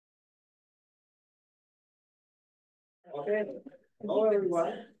Okay. Hello,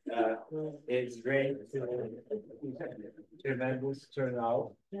 everyone. It's great tremendous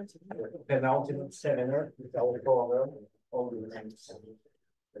turnout. Penultimate seminar with our program. All the names.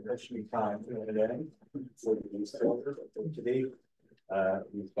 Actually, time for the end for today.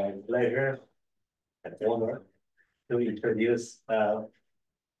 It's my pleasure and honor to introduce our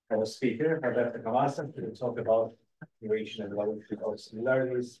speaker, Roberto Camassa, to talk about duration and evolution of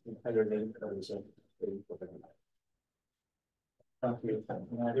singularities in hydrodynamic result. Thank you.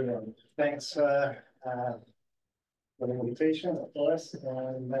 Thanks for the invitation, of course,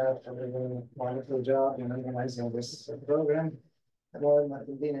 and for doing a wonderful job in organizing this program. Well,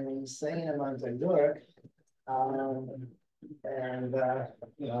 it's been an insane amount of work, and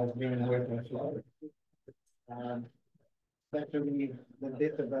I've been working for especially the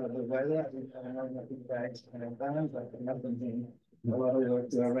bit about the weather. I don't know what you guys have done, but it hasn't been a lot of work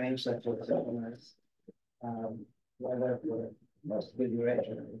to arrange such a nice weather for most of the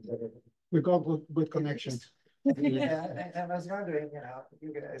duration. We got good connection. Yeah, I was wondering,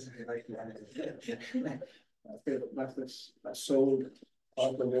 you guys must have sold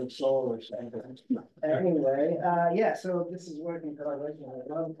out of your soul or something. Anyway, yeah, so this is working collaboration with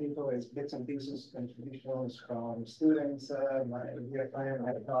a lot of people. It's bits and pieces, contributions from students, my dear friend,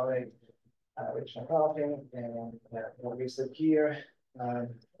 my colleague, Richard Hawking, and Lisa here.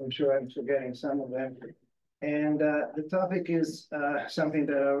 I'm sure I'm forgetting some of them. And the topic is something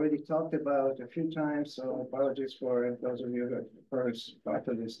that I already talked about a few times, so apologies for those of you who have heard part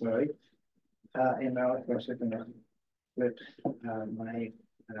of this story. And now, of course, I can flip my...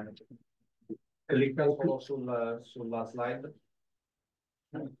 Clicca sulla slide.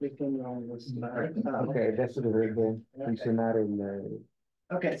 Clicking on the slide. Ok, adesso dovrebbe funzionare il...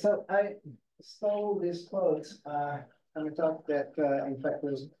 Okay, so I stole this quote from a talk that, in fact,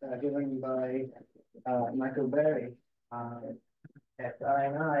 was given by Michael Berry at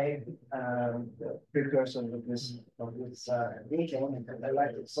INI, the precursor of this meeting, and I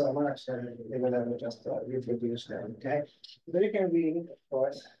liked it so much that they will have just reproduce them. Okay, but you can read, of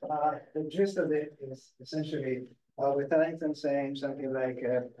course. The gist of it is essentially with Ellington saying something like,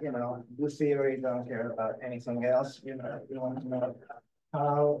 good theory, don't care about anything else. You want to know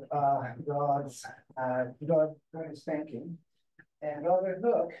how God is thinking, and Robert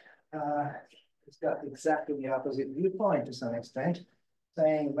Hooke has got exactly the opposite viewpoint to some extent,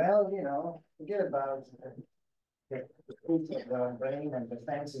 saying, well, forget about the fruits of the brain and the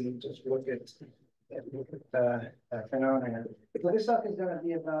fancy, just look at phenomena. So this talk is going to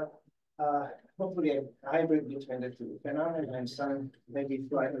be about hopefully a hybrid between the two, phenomena and some maybe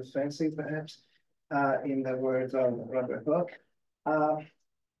slightly fancy, perhaps, in the words of Robert Hooke.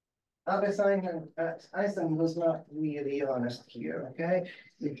 Einstein was not really honest here, okay?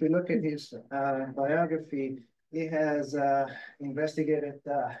 If you look at his biography, he has investigated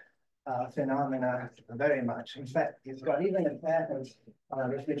phenomena very much. In fact, he's got even a patent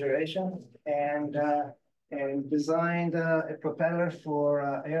on refrigeration and designed a propeller for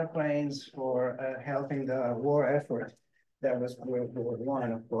airplanes for helping the war effort. That was World War I,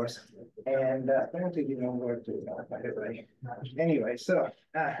 of course, and apparently didn't work too well, by the way. Anyway, so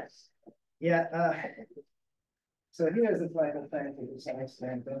so here's the final thing to some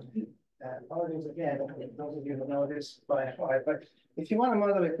extent. Apologies again, those of you who know this by heart, but if you want to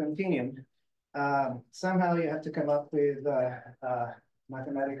model a continuum, somehow you have to come up with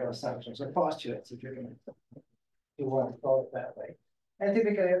mathematical assumptions or postulates, if you want to call it that way. And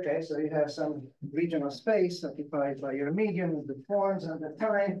typically, okay, so you have some regional space occupied by your medium, the forms and the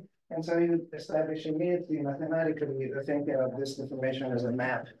time, and so you establish immediately mathematically, you're thinking of this information as a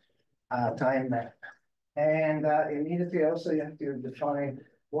map, time map. And immediately also you have to define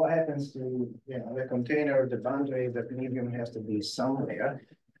what happens to the container, the boundary, the medium has to be somewhere.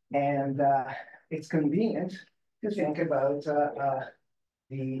 And it's convenient to think about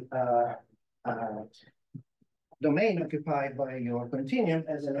the domain occupied by your continuum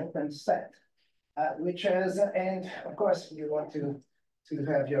as an open set, which has, and of course you want to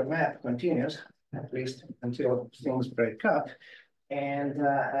have your map continuous, at least until things break up. And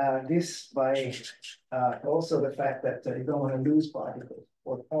this by also the fact that you don't want to lose particles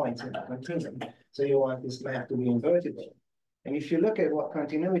or points in the continuum. So you want this map to be invertible. And if you look at what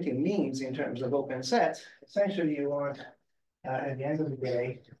continuity means in terms of open sets, essentially you want, at the end of the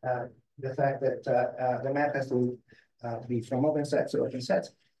day, the fact that the map has to be from open sets to open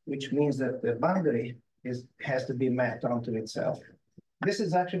sets, which means that the boundary has to be mapped onto itself. This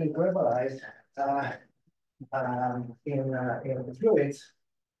is actually verbalized in fluids,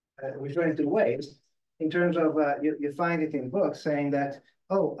 referring to waves, in terms of, you find it in books saying that,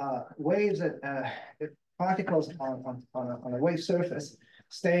 waves that particles on a wave surface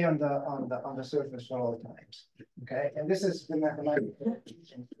stay on the surface for all times. Okay, and this is the mathematical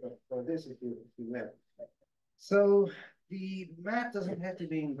definition for this, if you will. So the map doesn't have to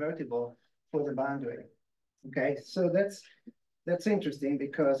be invertible for the boundary. Okay, so that's interesting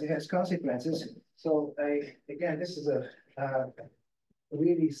because it has consequences. So again, this is a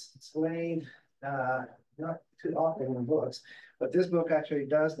really explained, not too often in books, but this book actually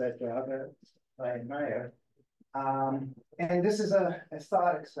does that job. I admire. And this is a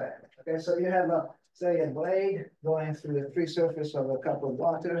static set. Okay, so you have say a blade going through the free surface of a cup of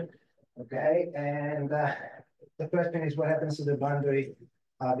water. Okay, and the question is what happens to the boundary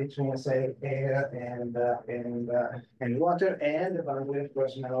between, say, air and water, and the boundary, of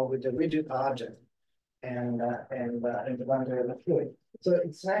course, now with the rigid object and the boundary of the fluid. So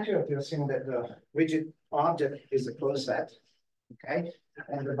it's natural to assume that the rigid object is a closed set. Okay,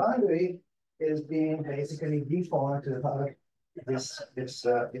 and the boundary is being basically deformed to this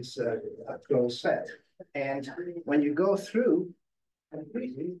closed set. And when you go through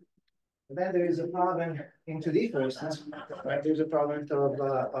completely, then there is a problem into the first, right? There's a problem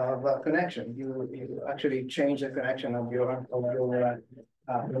of connection. You actually change the connection of your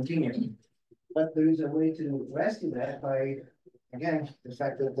continuum. But there is a way to rescue that by, again, the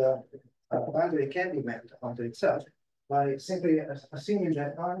fact that the boundary can be mapped onto itself by simply assuming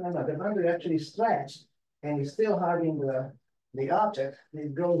that, oh, no, the boundary actually stretched and is still hiding the object.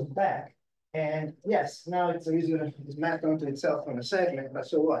 It goes back. And yes, now it's mapped onto itself on a segment, but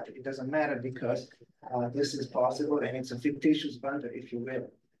so what? It doesn't matter because this is possible and it's a fictitious boundary, if you will.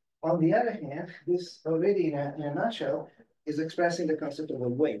 On the other hand, this already in a nutshell is expressing the concept of a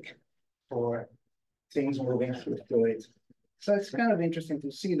wake for things moving through fluids. So it's kind of interesting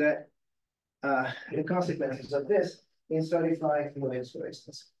to see that the consequences of this in stratified fluids, for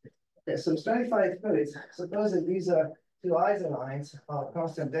instance. Okay, so stratified fluids, suppose that these are two isolines of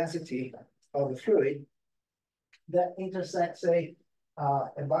constant density of the fluid that intersect, say,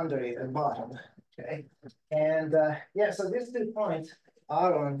 a boundary at the bottom. Okay, and yeah, so these 2 points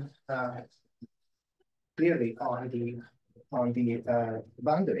are on clearly on the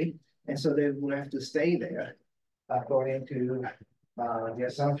boundary, and so they will have to stay there according to the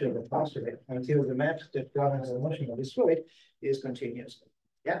assumption of the postulate until the map that governs the motion of this fluid is continuous.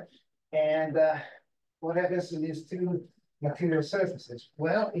 Yeah, and what happens to these 2 material surfaces?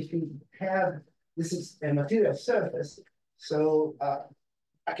 Well, if you have, this is a material surface, so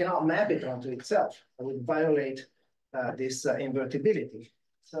I cannot map it onto itself. I would violate this invertibility.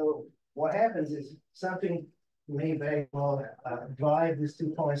 So what happens is something may very well drive these 2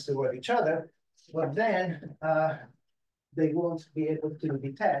 points toward each other, but then they won't be able to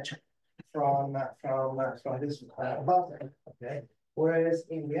detach from this bottom. Okay. Whereas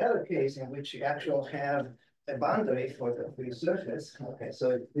in the other case, in which you actually have a boundary for the free surface, okay, so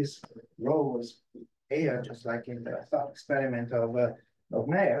if this rho was air, just like in the thought experiment of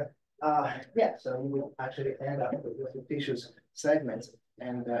Mayer, yeah, so you would actually end up with fictitious segments,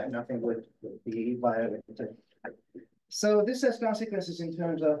 and nothing would be violated. So this has consequences in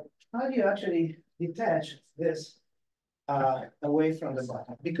terms of how do you actually detach this away from the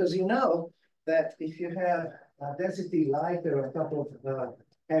bottom? Because you know that if you have density lighter on top of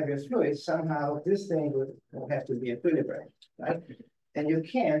heavier fluids, somehow this thing would have to be equilibrated, right? And you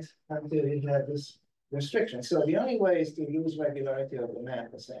can't until you have this restriction. So the only way is to lose regularity of the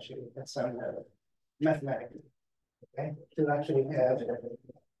map, essentially, at some level, mathematically, okay? To actually have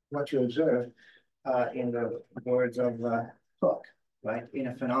what you observe in the words of Hooke, right? In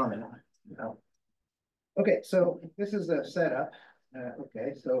a phenomenon, you know? Okay, so this is the setup.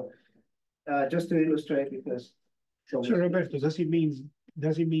 Okay, so just to illustrate, because So Roberto, does it mean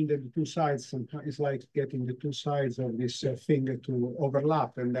that the 2 sides sometimes it's like getting the 2 sides of this thing to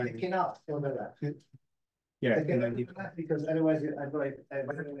overlap, and then it cannot overlap. Yeah, They cannot overlap because otherwise I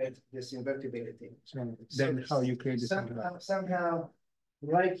violate this invertibility. So then how you create this? Somehow,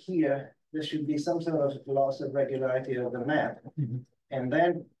 right here, there should be some sort of loss of regularity of the map, and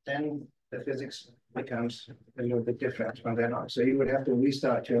then the physics becomes a little bit different from then on. So you would have to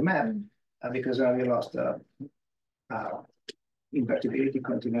restart your map because now you lost invertibility,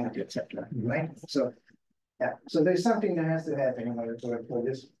 continuity, etc. Right? So yeah, so there's something that has to happen in order for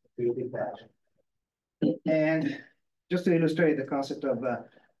this to be detached. And just to illustrate the concept of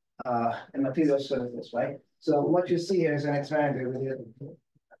a material surface, right? So what you see here is an experiment we did a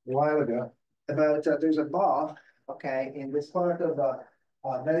while ago about there's a ball, okay, in this part of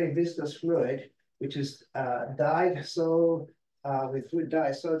a very viscous fluid, which is dyed so with fluid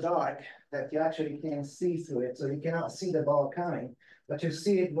dye so dark that you actually can't see through it. So you cannot see the ball coming, but you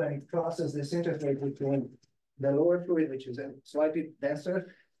see it when it crosses this interface between the lower fluid, which is slightly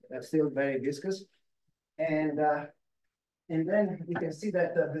denser, still very viscous, and then you can see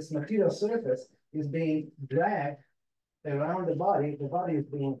that this material surface is being dragged around the body. The body is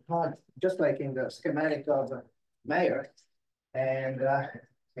being caught, just like in the schematic of Mayer, and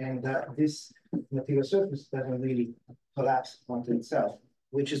this material surface doesn't really collapse onto itself,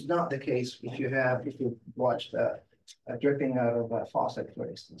 which is not the case if you watch the dripping out of a faucet, for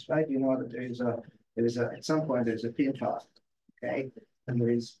instance, right? You know that there is at some point there's a pin trough, okay, and there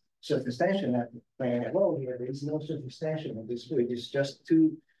is surface tension that playing a role here. There is no surface tension of this fluid. It's just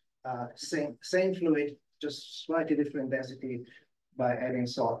two same fluid, just slightly different density by adding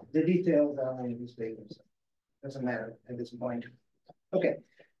salt. The details are in these papers. Doesn't matter at this point. Okay,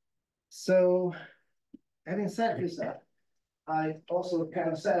 so having set this up, I also kind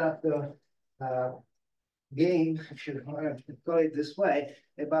of set up the game, if you want to call it this way,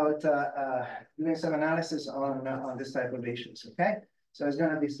 about doing some analysis on this type of issues. Okay, so it's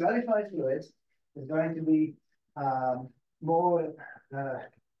going to be stratified fluids. It's going to be more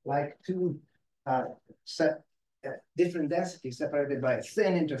like two different densities separated by a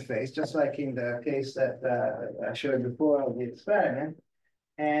thin interface, just like in the case that I showed before of the experiment.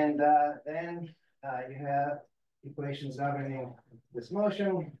 And then you have equations governing this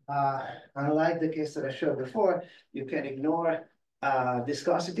motion. Unlike the case that I showed before, you can ignore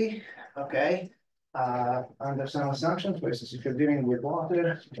viscosity, okay, under some assumptions. For instance, if you're dealing with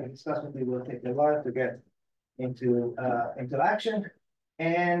water, viscosity will take a while to get into action.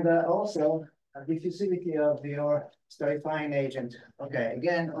 And also, diffusivity of your strifying agent. Okay,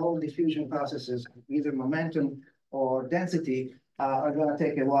 again, all diffusion processes, either momentum or density, are going to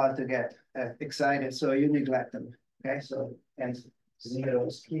take a while to get excited, so you neglect them. Okay, so and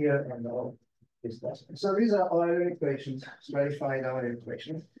zeros here and all this stuff. So these are Euler equations, stratified Euler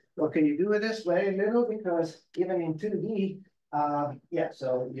equations. What can you do with this? Very little, because even in 2D, yeah,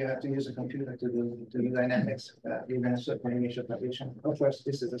 so you have to use a computer to do dynamics, given a certain initial condition. Of course,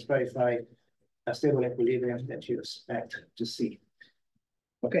 this is a stratified stable equilibrium that you expect to see.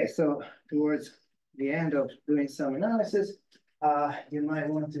 Okay, so towards the end of doing some analysis, you might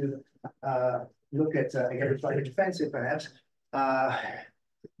want to look at, again, slightly defensive perhaps,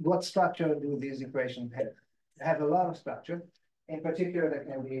 what structure do these equations have? They have a lot of structure. In particular, that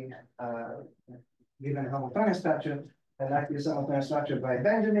can be given a homogeneous structure, and like this homogeneous structure by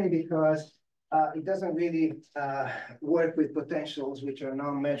Benjamin, because it doesn't really work with potentials which are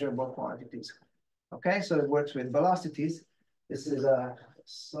non-measurable quantities. Okay, so it works with velocities. This is a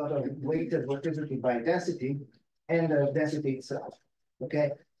sort of weighted vorticity by density and the density itself.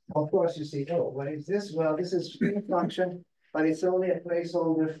 Okay, of course you see, oh, what is this? Well, this is stream function, but it's only a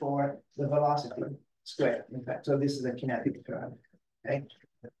placeholder for the velocity squared, in fact. So this is a kinetic term. Okay,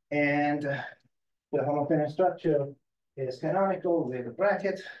 and the homogeneous structure is canonical with a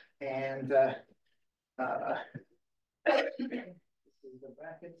bracket, and this is the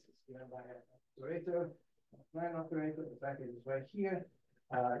bracket. It's given by an operator, a line operator. The bracket is right here.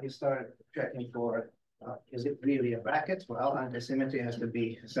 You start checking for, is it really a bracket? Well, antisymmetry has to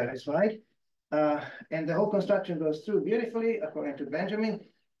be satisfied. And the whole construction goes through beautifully, according to Benjamin,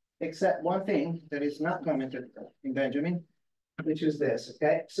 except one thing that is not commented in Benjamin, which is this,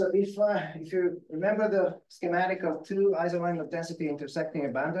 okay? So if you remember the schematic of two isolines of density intersecting a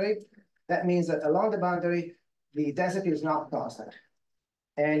boundary, that means that along the boundary, the density is not constant.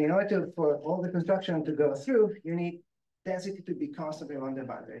 And in order for all the construction to go through, you need density to be constant along the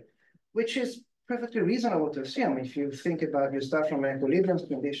boundary, which is perfectly reasonable to assume. If you think about, you start from equilibrium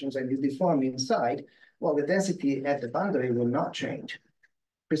conditions and you deform inside, well, the density at the boundary will not change,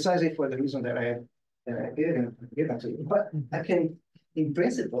 precisely for the reason that I have given to you. But I can, in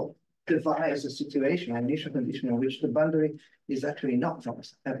principle, devise a situation, an initial condition in which the boundary is actually not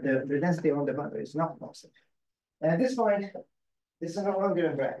constant. The density on the boundary is not constant. And at this point, this is no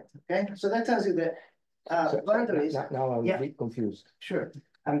longer a bracket. Okay, so that tells you that boundaries. Now I'm a bit confused. Sure.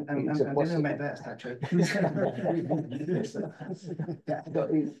 I'm doing my best, actually. So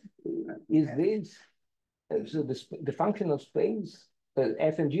is this, so the function of space,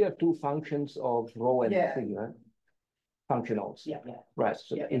 F and G are two functions of rho and phi, right? Functionals. Yeah. Right.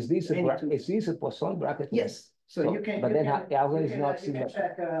 So is this a Poisson bracket? Yes. So you can. But then Alva is not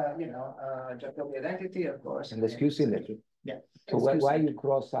symmetric. You can check, Jacobi identity, of course. And the skew symmetry. Yeah. So why you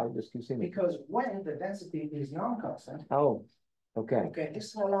cross out the skew symmetry? Because when the density is non-constant. Oh. Okay. Okay,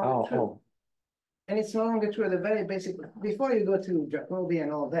 it's no longer true. And it's no longer true at the very basic, before you go to Jacobi and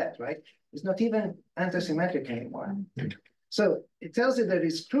all that, right? It's not even antisymmetric anymore. So it tells you that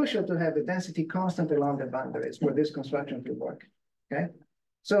it's crucial to have the density constant along the boundaries for this construction to work. Okay,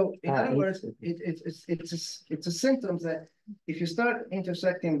 so in other words, interesting. it's a symptom that if you start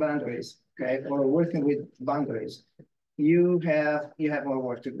intersecting boundaries, okay, or working with boundaries, you have more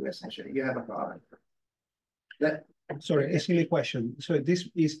work to do. Essentially, you have a problem. That Sorry, a silly question. So this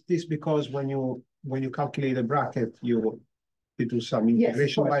is this because when you calculate a bracket, you do some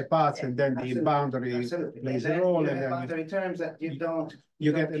integration by parts, and then the boundary plays a role, and then boundary terms that you don't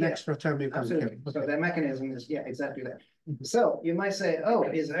get an extra term you can absolutely. carry. So the mechanism is exactly that. So you might say, oh,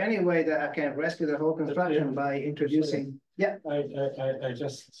 is there any way that I can rescue the whole construction by introducing? Yeah. I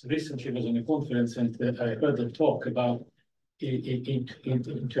just recently was on a conference and I heard a talk about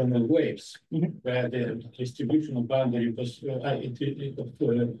internal waves, where the distribution of boundary was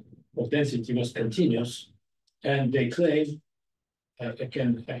of density was continuous, and they claim I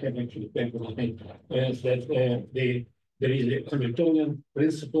have actually paper with me that there is a Hamiltonian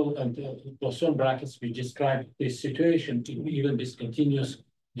principle, and Poisson brackets which describe this situation, even this continuous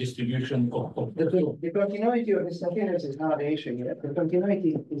distribution of the continuity of this continuous is not the issue yet. The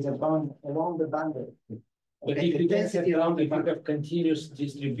continuity is along the boundary. But if you have continuous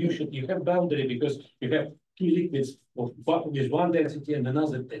distribution, you have boundary because you have two liquids with one density and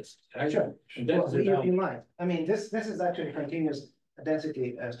another density, right? Sure. And that's you might. I mean, this is actually continuous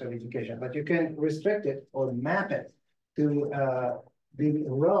density stratification, but you can restrict it or map it to the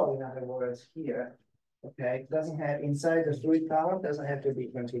row, in other words, here. Okay, it doesn't have inside the fluid column, doesn't have to be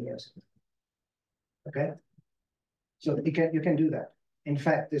continuous. Okay, so you can do that. In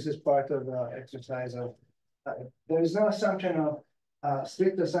fact, this is part of the exercise of. There is no assumption of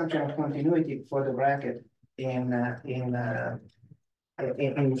strict assumption of continuity for the bracket in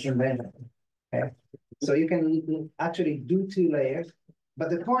Benjamin. Okay, so you can actually do two layers, but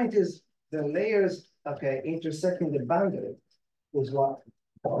the point is the layers, okay, intersecting the boundary is what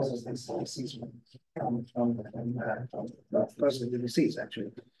causes this disease causes the disease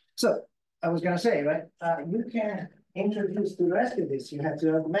actually. So I was going to say, right? You can introduce to rescue this. You have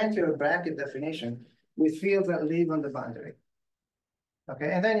to augment your bracket definition with fields that live on the boundary. Okay,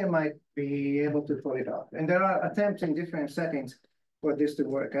 and then you might be able to pull it off. And there are attempts in different settings for this to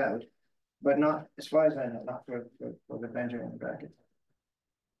work out, but not, as far as I know, not for the Benjamin bracket.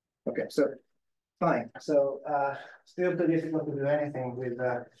 Okay, so fine. So still too difficult to do anything with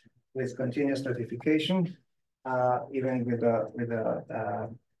continuous stratification, even with a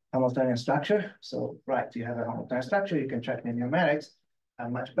Hamiltonian structure. So right, you have a Hamiltonian structure, you can check the numerics.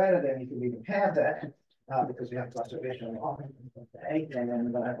 Much better than if you even have that, because you have observation and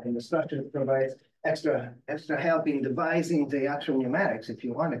then in the structure provides extra help in devising the actual numerics if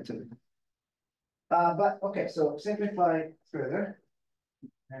you wanted to. But okay, so simplify further.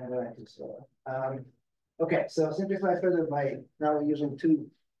 Okay, so simplify further by now we're using two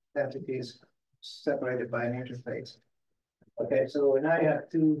entities separated by an interface. Okay, so now you have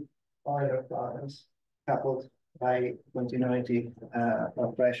two order problems coupled by continuity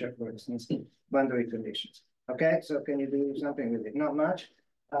of pressure, for instance, boundary conditions. Okay, so can you do something with it? Not much.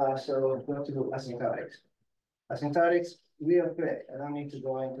 So go to asymptotics. Asymptotics, real quick. I don't need to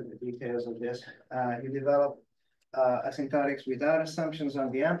go into the details of this. You develop asymptotics without assumptions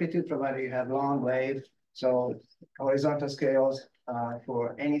on the amplitude, provided you have long wave. So horizontal scales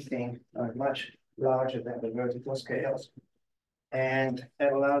for anything are much larger than the vertical scales. And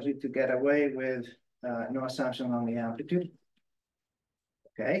it allows you to get away with no assumption on the amplitude.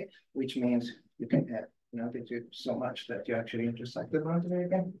 Okay, which means you can have an amplitude so much that you actually intersect the boundary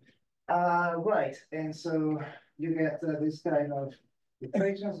again. Right, and so you get this kind of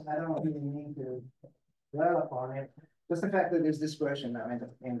equations. I don't really need to dwell upon it. Just the fact that there's dispersion now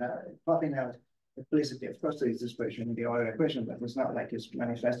in popping out implicitly. Of course, there is dispersion in the order equation, but it's not like it's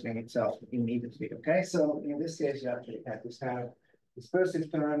manifesting itself immediately. Okay, so in this case, you actually have this kind of dispersive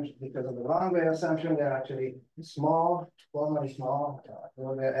terms because of the long wave assumption. They're actually small, formally small,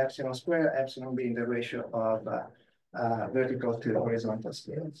 they're epsilon square, epsilon being the ratio of vertical to horizontal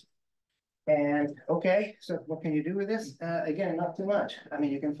scales. And okay, so what can you do with this? Again, not too much. I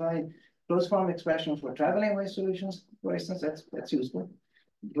mean, you can find closed form expressions for traveling wave solutions, for instance. That's useful.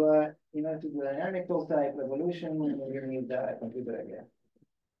 But you know, to do dynamical type evolution, you need a computer again,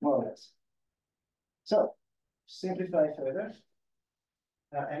 more or less. So simplify further.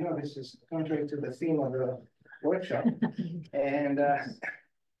 I know this is contrary to the theme of the workshop, and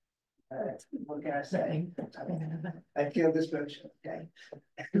what can I say? I killed this version, okay?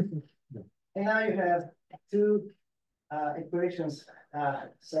 And now you have two equations,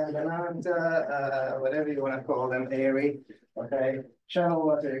 Sandamanta, whatever you want to call them, airy, okay? Shallow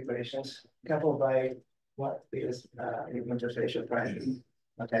water equations, coupled by what is interfacial pressure.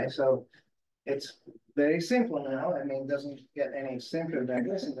 Okay, so it's very simple now. I mean, it doesn't get any simpler than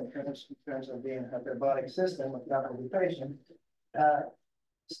this in terms of being a hyperbolic system of equation.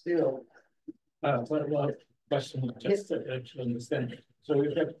 Still. Well, question just to understand. So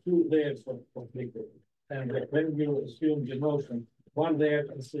you have two layers of liquid, and when you assume the motion, one layer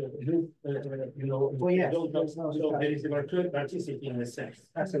is you know. Oh yes. So there is a verticity in the sense.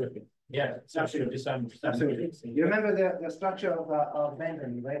 Absolutely. Yeah, it's absolutely some. Absolutely. You remember the structure of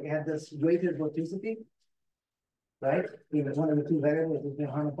Benjamin, right? You had this weighted vorticity, right? It was one of the two variables, the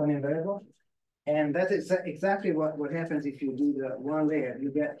Hamiltonian variable. And that is exactly what happens if you do the one layer.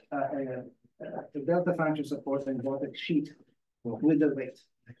 You get a delta function supports an vortex sheet with the weight.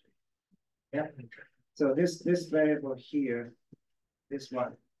 Yeah. So this variable here, this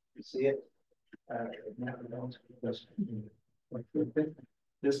one, you see it?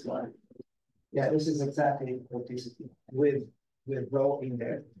 This one. Yeah, this is exactly vorticity with rho in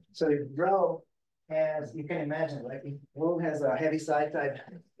there. So if rho has, you can imagine, like if rho has a heavy side type,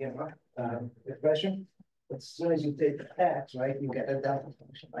 expression, as soon as you take x, right, you get a delta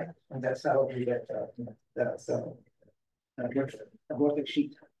function, right? And that's how we get a vortex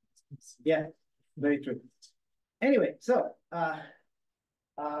sheet. Yeah, very true. Anyway, so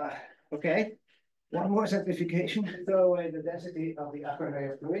okay, one more simplification. Throw away the density of the upper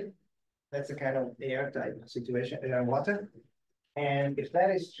layer fluid. That's a kind of air type situation, air and water. And if that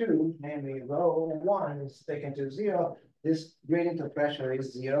is true, namely rho 1 is taken to 0, this gradient of pressure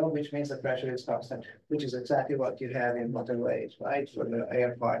is 0, which means the pressure is constant, which is exactly what you have in waterways, right, for the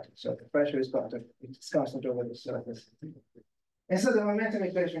air part. So the pressure is constant, it's constant over the surface. And so the momentum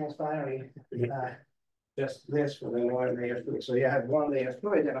equation is finally just this for the lower layer fluid. So you have one layer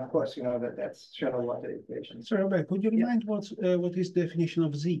fluid, and of course, you know that's shallow water equation. Sorry, Robert, could you remind what is definition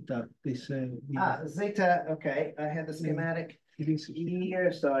of zeta? This zeta. Okay, I had the schematic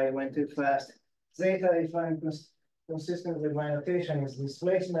here, so I went too fast. Zeta, if I'm consistent with my notation, is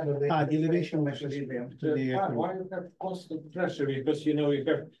displacement of the elevation of equilibrium. Why you have constant pressure? Because you know you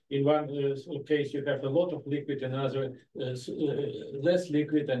have in one case you have a lot of liquid, and another less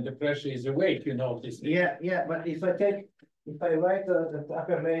liquid, and the pressure is a weight. You know this. Yeah. But if I write the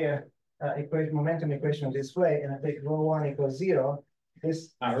upper layer equation, momentum equation this way, and I take rho 1 equals 0,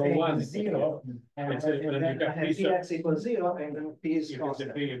 this rho 1 is 0, and then I have px equals 0, and then p is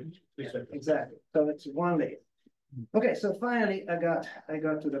constant. Exactly. So it's one layer. Okay, so finally I got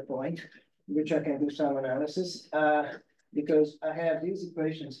to the point which I can do some analysis because I have these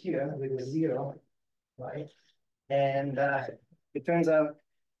equations here with a 0, right? And it turns out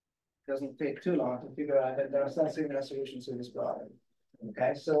it doesn't take too long to figure out that there are some similar solutions to this problem.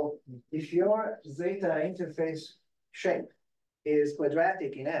 Okay, so if your zeta interface shape is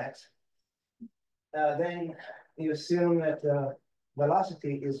quadratic in x, then you assume that the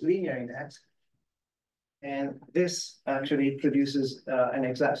velocity is linear in x. And this actually produces an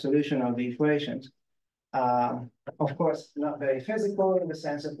exact solution of the equations. Of course, not very physical in the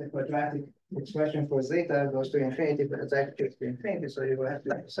sense that the quadratic expression for zeta goes to infinity, but it's actually to infinity, so you will have to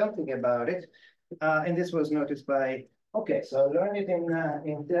do something about it. And this was noticed by, okay, so I learned it in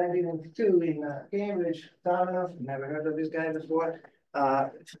 1992 in Cambridge, Tarnoff, never heard of this guy before,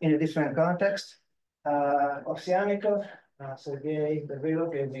 in a different context. Ovsyannikov, Sergei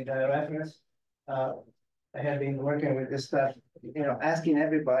Gavrilo gave me the reference. I had been working with this stuff, asking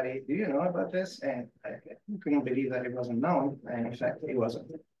everybody, do you know about this? And I couldn't believe that it wasn't known. And in fact, it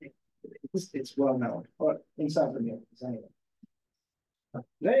wasn't. It's well known, or in some communities anyway.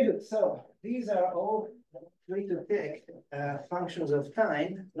 Very good. So these are all free to take functions of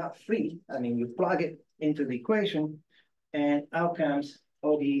time, not free. I mean, you plug it into the equation, and out comes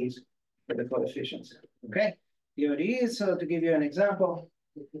ODEs for the coefficients. Okay, the ODEs. So to give you an example,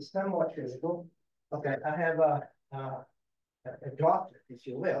 it is somewhat physical. Okay, I have a drop, if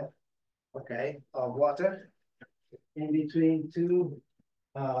you will, okay, of water in between two,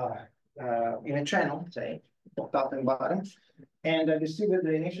 in a channel, say, top and bottom, and I distribute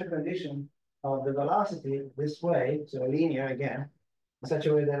the initial condition of the velocity this way, so linear again, in such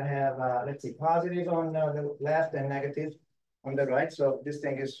a way that I have, let's see, positive on the left and negative on the right. So this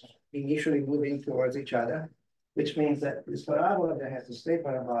thing is initially moving towards each other, which means that this parabola that has to stay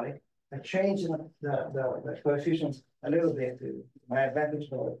parabolic. I change the coefficients a little bit to my advantage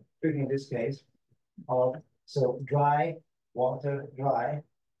for in this case of so dry, water, dry.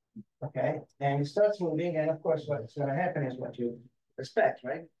 Okay, and it starts moving, and of course what's going to happen is what you expect,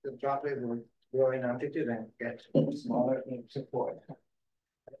 right? The droplet will grow in amplitude and get smaller in support.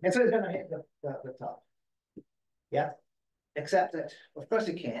 And so it's going to hit the top. Yeah. Except that of course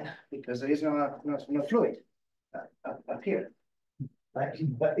it can, because there is no fluid up here. Right?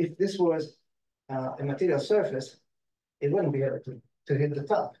 But if this was a material surface, it wouldn't be able to hit the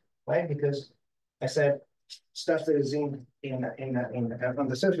top, right? Because I said stuff that is on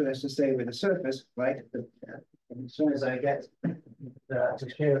the surface has to stay with the surface, right? But, as soon as I get to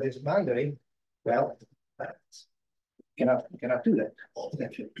share this boundary, well, cannot do that.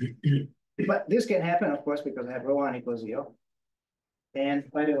 But this can happen, of course, because I have ρ1 equals 0. And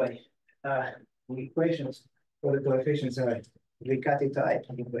by the way, the equations for the coefficients are Riccati type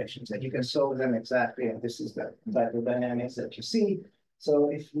equations, and you can solve them exactly. And this is the type of dynamics that you see. So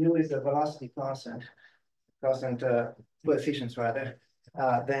if mu is the velocity constant coefficients rather,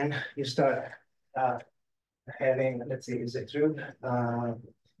 then you start having, let's see, is it true?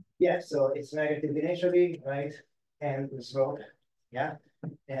 Yeah, so it's negative initially, right? And the slope, yeah.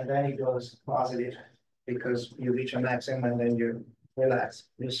 And then it goes positive because you reach a maximum and then you relax,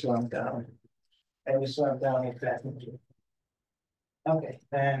 you slump down. And you slump down indefinitely. Okay,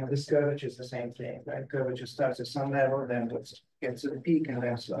 and this curvature is the same thing, right? Curvature starts at some level, then gets to the peak and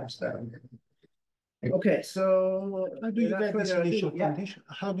then slumps down. Okay, so how do you get this initial condition?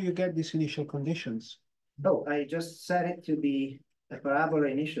 How do you get these initial conditions? Oh, I just set it to be a parabola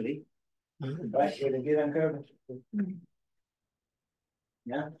initially, right? With a given curvature.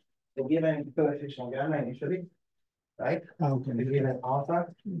 Yeah, the given coefficient gamma initially, right? Okay. The given alpha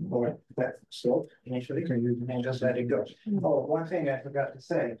or that slope initially, and just let it go. Oh, one thing I forgot to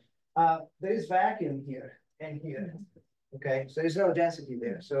say. There is vacuum here and here. Okay, so there's no density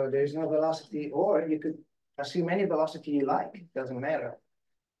there. So there's no velocity, or you could assume any velocity you like, it doesn't matter.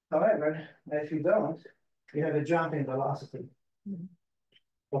 However, if you don't, you have a jump in velocity.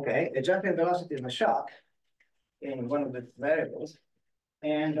 Okay, a jump in velocity is a shock in one of the variables.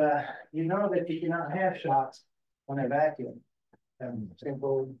 And you know that you cannot have shocks on a vacuum.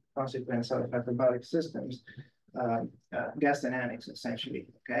 Simple consequence of hyperbolic systems, gas dynamics, essentially,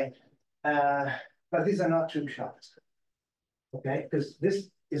 okay? But these are not true shocks, okay? Because this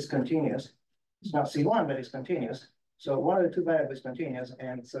is continuous. It's not C1, but it's continuous. So one of the two variables is continuous,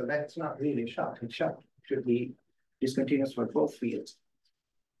 and so that's not really a shock. A shock should be discontinuous for both fields.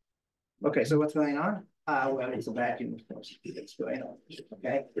 Okay, so what's going on? Well, it's a vacuum, of course, that's going on,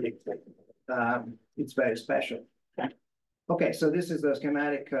 okay? It's very special. Okay, so this is the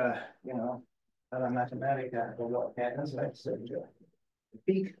schematic, you know, Mathematica of what happens, right? So the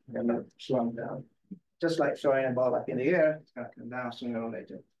peak, and then slump down. Just like throwing a ball up in the air, it's gonna come down sooner or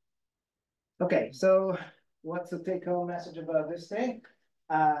later. Okay, so what's the take-home message about this thing?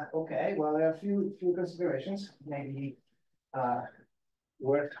 Okay, well, there are a few considerations, maybe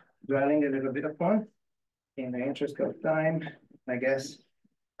worth dwelling a little bit upon. In the interest of time, I guess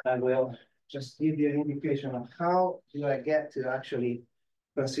I will just give you an indication of how do I get to actually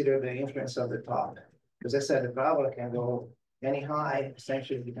consider the influence of the top. Because I said the parabola can go any high,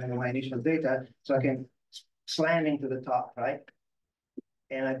 essentially depending on my initial data, so I can slam into the top, right?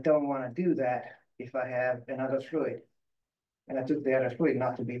 And I don't want to do that if I have another fluid. And I took the other fluid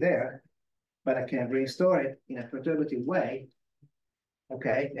not to be there, but I can restore it in a perturbative way.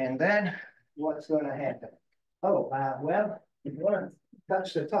 Okay, and then what's going to happen? Oh, well, if you want to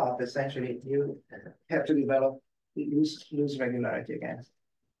touch the top, essentially, you have to develop lose regularity again.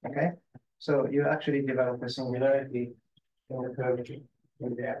 Okay, so you actually develop a singularity in the curvature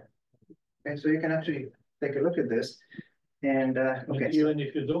in there. Okay, so you can actually take a look at this. And okay, even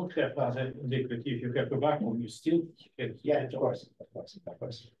if you don't have other liquid, if you have a vacuum, you still get. Yeah, of course.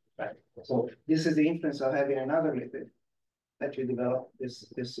 Right. So this is the influence of having another liquid that you develop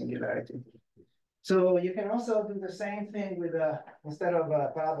this singularity. So you can also do the same thing with instead of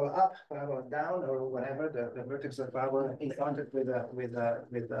parabola up, parabola down, or whatever, the vertex of parabola in contact with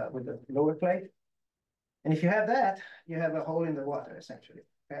the lower plate. And if you have that, you have a hole in the water, essentially,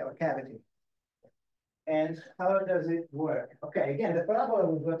 okay, or cavity. And how does it work? Okay, again, the parabola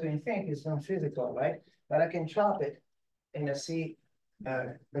we're going to think is non-physical, right? But I can chop it in a C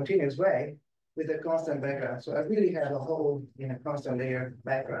continuous way with a constant background. So I really have a hole in a constant layer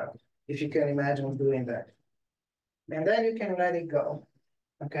background, if you can imagine doing that. And then you can let it go,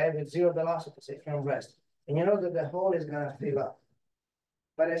 okay, with zero velocity, say from rest. And you know that the hole is going to fill up.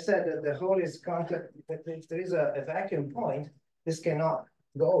 But I said that the hole is contact, if there is a vacuum point, this cannot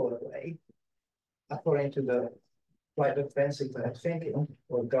go away, according to the flight of fancy type thinking,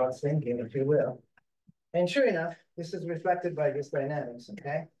 or God's thinking, if you will. And sure enough, this is reflected by this dynamics,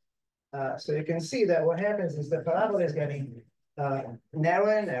 okay? So you can see that what happens is the parabola is getting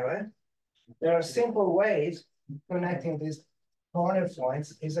narrower and narrower. There are simple ways connecting these corner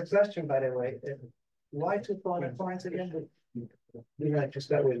points. Is a question, by the way. Why two corner points again? We like to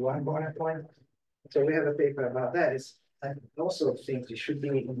start with one corner point. So we have a paper about that. It's I also think it should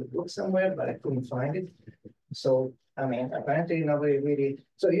be in the book somewhere, but I couldn't find it. So, I mean, apparently nobody really,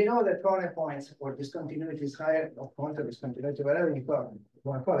 so you know that corner points or discontinuities higher or quantum discontinuity, whatever you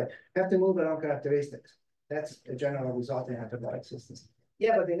want to call it, have to move along characteristics. That's the general result in hyperbolic systems.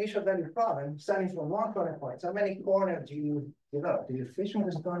 Yeah, but the initial value problem, starting from one corner point, how many corners do you develop? Do you fish on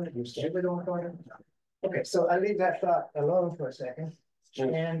this corner? Do you stay with one corner? Okay, so I'll leave that thought alone for a second.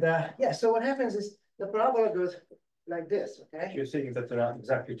 And yeah, so what happens is the parabola goes like this, okay? You're saying that there are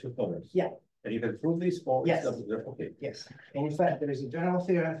exactly two colors. Yeah. And you can prove this or yes. Okay. Yes. And in fact, there is a general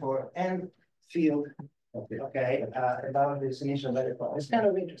theorem for n field, okay, about this initial value problem. It's kind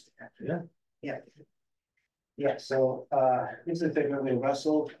of interesting, actually. Yeah. Yeah. Yeah. So this is a figure with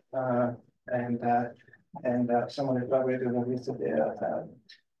Russell and some of the collaborators have listed there.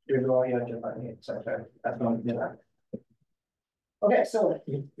 Etc. Okay, so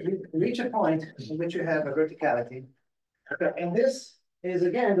you reach a point in which you have a verticality. Okay, and this is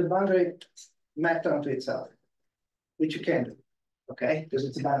again the boundary mapped onto itself, which you can do. Okay, because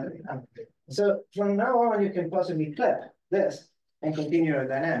it's a boundary. So from now on, you can possibly clip this and continue your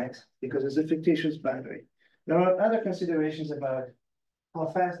dynamics because it's a fictitious boundary. There are other considerations about how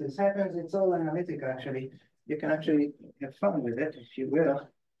fast this happens. It's all analytic, actually. You can actually have fun with it, if you will.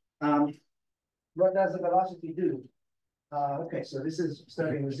 What does the velocity do? Okay, so this is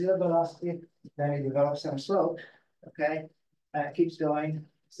starting with zero velocity, then it develops some slope, okay, keeps going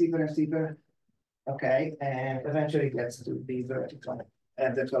steeper and steeper, okay, and eventually gets to the vertical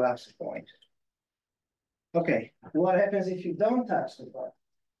at the collapse point. Okay, what happens if you don't touch the bar?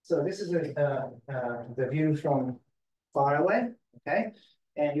 So this is the view from far away, okay,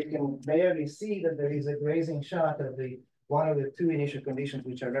 and you can barely see that there is a grazing shot of the one of the two initial conditions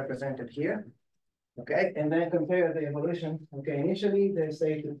which are represented here. Okay, and then compare the evolution. Okay, initially they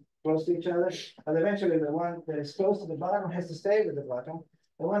stay close to each other, but eventually the one that is close to the bottom has to stay with the bottom.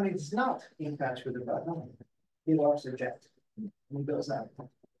 The one that is not in touch with the bottom develops a jet and goes up.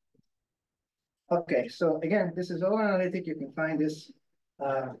 Okay, so again, this is all analytic. You can find this,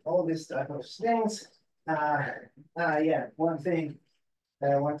 all this type of things. Yeah, one thing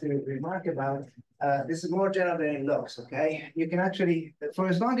that I want to remark about, this is more general than it looks, okay? You can actually, for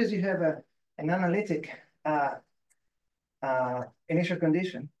as long as you have an analytic initial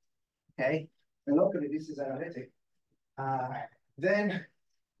condition, okay? And locally, this is analytic. Then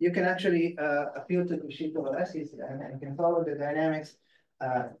you can actually appeal to Cauchy-Kovalevsky's and you can follow the dynamics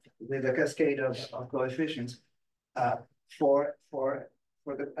with a cascade of coefficients for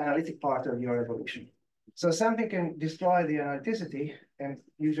the analytic part of your evolution. So something can destroy the analyticity, and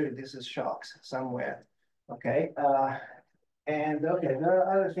usually this is shocks somewhere, okay? And okay, there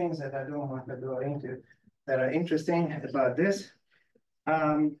are other things that I don't want to go into that are interesting about this.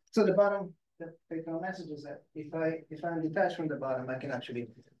 So the bottom, the take-home message is that if I'm detached from the bottom, I can actually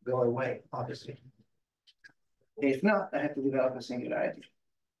go away, obviously. If not, I have to develop a singularity.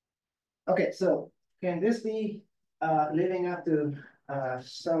 Okay, so can this be living up to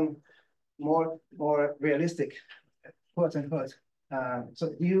some more realistic, quote unquote?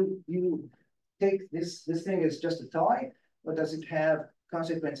 So you take this thing as just a toy, or does it have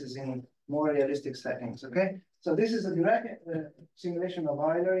consequences in more realistic settings? Okay, so this is a direct simulation of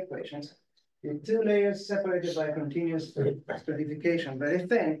Euler equations in two layers separated by a continuous stratification, very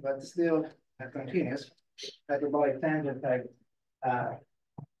thin, but still continuous, hyperbolic tangent type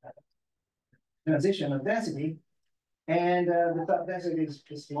transition of density. And the top density is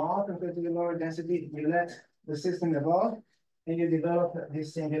small compared to the lower density. You let the system evolve, and you develop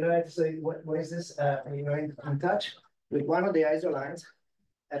this singularity. So what is this? You're in touch with one of the isolines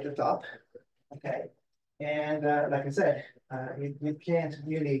at the top, okay? And like I said, you can't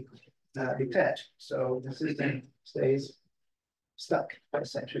really detach. So the system stays stuck,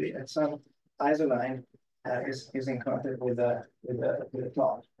 essentially, at some isoline is in contact with the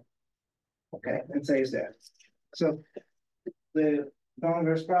top, okay, and stays there. So the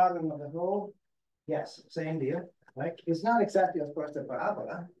converse problem of the whole, yes, same deal, right? It's not exactly, of course, the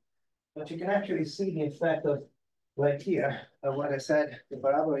parabola, but you can actually see the effect of right here of what I said the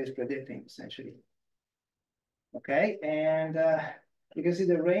parabola is predicting, essentially. Okay, and you can see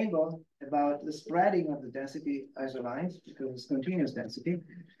the rainbow about the spreading of the density isolines because it's continuous density.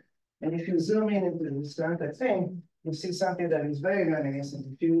 And if you zoom in into this contact thing, you see something that is very reminiscent.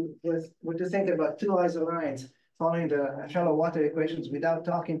 If you were to think about two isolines following the shallow water equations without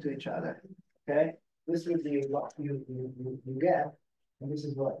talking to each other, okay, this would be what you get, and this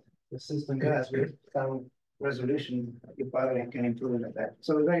is what the system does with some resolution. You probably can improve at that.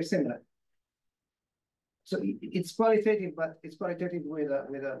 So very similar. So it's qualitative, but it's qualitative with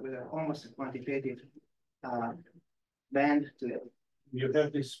a almost a quantitative band to it. You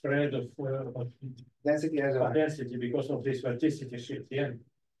have this spread of Density as well. density because of this verticity shift, yeah.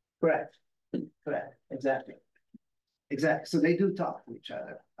 Correct. Correct. Exactly. Exactly. So they do talk to each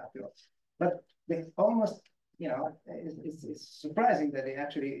other afterwards. But they almost, you know, it's surprising that the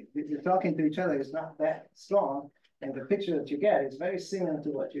talking to each other is not that strong. And the picture that you get is very similar to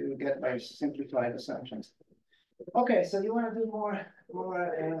what you get by simplified assumptions. Okay, so you want to do more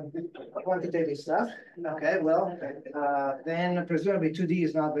quantitative stuff. Okay, well, then presumably 2D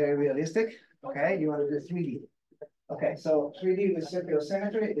is not very realistic. Okay, you want to do 3D. Okay, so 3D with circular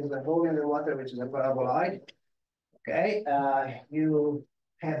symmetry is a hole in the water, which is a paraboloid. Okay, you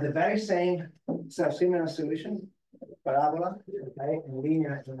have the very same similar solution, parabola, okay, in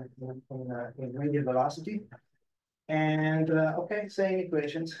linear in radial velocity. And okay, same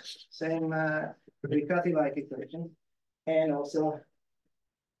equations, same Riccati-like equation, and also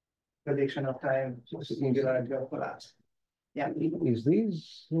prediction of time singularity of collapse. Yeah. Is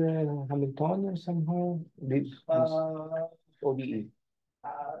this Hamiltonian somehow? This ODE?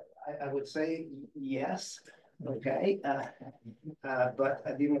 I would say yes. Okay, but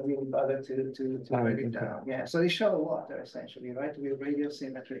I didn't really bother to write it down. Yeah, so they show water essentially, right? With radial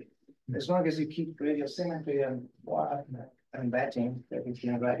symmetry. As long as you keep radial symmetry and I'm betting that you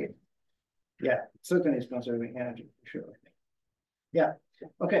can write it. Yeah, certainly it's conserving energy for sure. Yeah.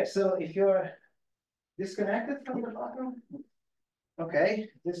 Okay, so if you're disconnected from the bottom, okay,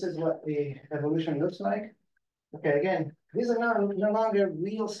 this is what the evolution looks like. Okay, again, these are no longer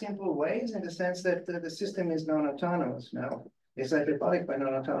real simple ways in the sense that the system is non-autonomous now. It's hyperbolic but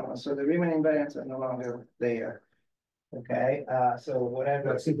non-autonomous. So the Riemann invariants are no longer there. Okay, so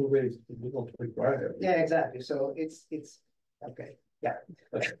whatever. But simple ways we don't require them. Yeah, exactly. So it's okay. Yeah.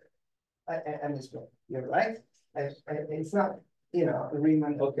 Okay. I'm this way. You're right. It's not, you know,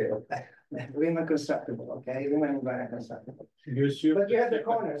 Riemann. Okay. Riemann constructible. Okay, Riemann invariant constructible. You assume but you have the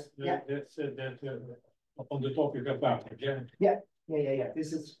corners. Yeah. That's on the top you have boundary, yeah. Yeah.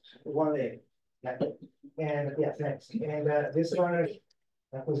 This is one layer. Yeah. And yeah, next. And this corner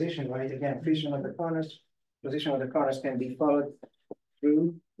position, right? Again, fission of the corners. Position of the corners can be followed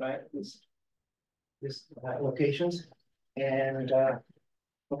through, right? This locations. And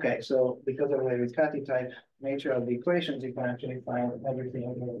okay, so because of the Riccati type nature of the equations, you can actually find everything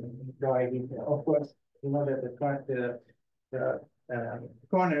in dry detail. Of course, you know that the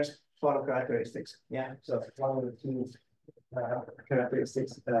corners follow characteristics. Yeah, so one of the two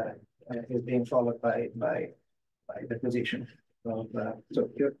characteristics is being followed by the position of.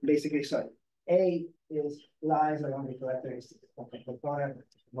 So you're basically A lies along the characteristics of the component,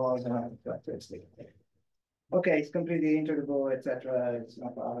 falls along the characteristic. Okay, it's completely integrable, etc. It's no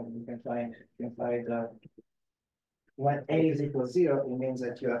problem. You can find when A is equal to 0, it means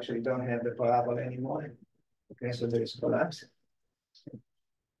that you actually don't have the parabola anymore. Okay, so there is collapse.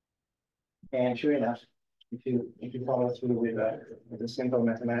 And sure enough, if you follow through with a simple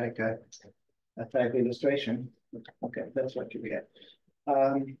mathematical type illustration, okay, that's what you get.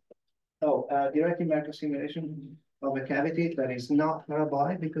 Direct numerical simulation of a cavity that is not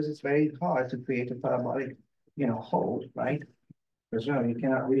parabolic because it's very hard to create a parabolic, you know, hole, right? Because you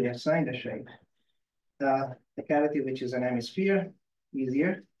cannot really assign the shape. A cavity which is an hemisphere,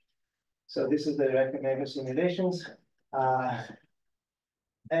 easier. So this is the direct numerical simulations.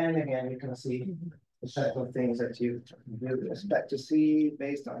 And again, you can see the type of things that you would expect to see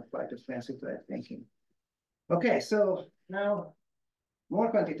based on quite expensive thinking. Okay, so now more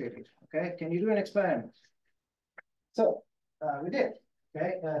quantitative. Okay, can you do an experiment? So we did.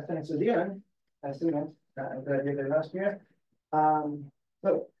 Okay, thanks to Dylan, a student graduated last year.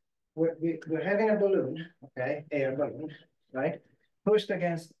 So we're having a balloon, okay, air balloon, right, pushed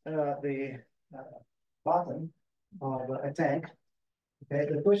against the bottom of a tank.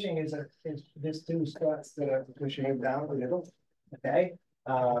 Okay, the pushing is these two struts that are pushing it down a little. Okay,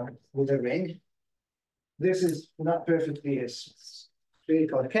 with a ring. This is not perfectly a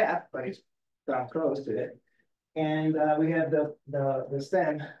spherical cap, but it's down close to it. And we have the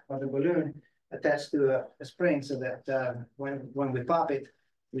stem of the balloon attached to a spring so that when we pop it,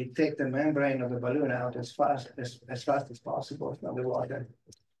 we take the membrane of the balloon out as fast as possible from the water.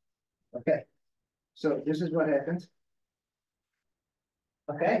 Okay, so this is what happens.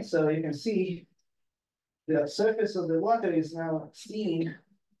 Okay, so you can see the surface of the water is now seen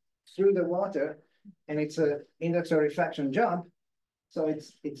through the water, and it's an index of refraction jump. So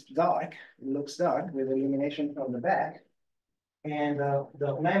it's dark, it looks dark with illumination from the back. And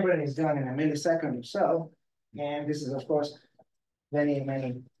the membrane is done in a millisecond or so. And this is, of course, many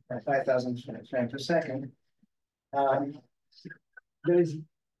 5,000 frames per second. There is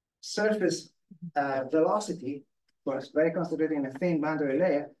surface velocity course, very concentrated in a thin boundary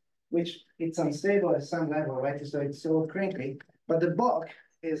layer, which it's unstable at some level, right? So it's so crinkly, but the bulk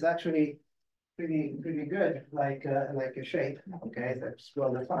is actually pretty good, like a shape, okay, that's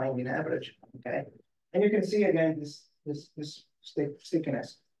well defined in average, okay. And you can see again this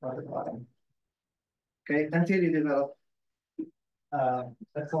stickiness at the bottom, okay, until you develop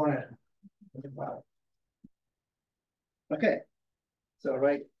a corner at the bottom. Okay, so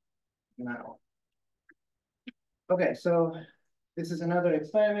right now. Okay, so this is another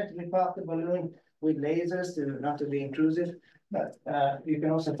experiment. We popped the balloon with lasers to not to be intrusive, but you can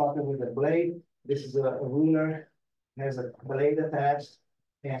also pop it with a blade. This is a ruler, has a blade attached,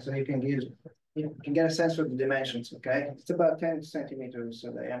 and so you can get a sense of the dimensions, okay? It's about 10 centimeters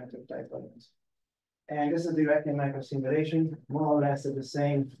of diameter type balloons. And this is directly micro simulation, more or less at the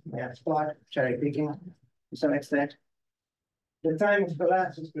same spot, cherry picking to some extent. The time of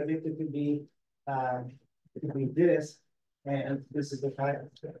collapse is predicted to be this, and this is the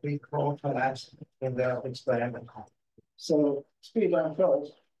time we call collapse in the experiment. So speed down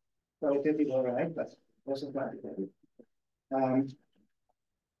close, relatively all right, but wasn't quantitative.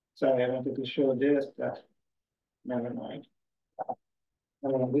 Sorry, I wanted to show this, but never mind.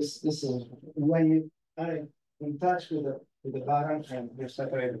 This is when you are in touch with the bottom and you're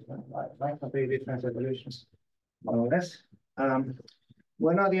separated from the bottom, right? Completely different evolutions, more or less.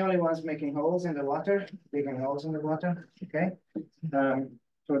 We're not the only ones making holes in the water, digging holes in the water, okay?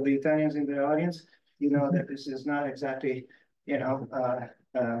 For the Italians in the audience, you know that this is not exactly, you know,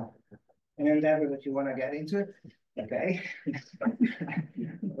 an endeavor that you want to get into, okay?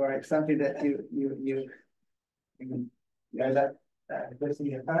 Or it's something that you end up wasting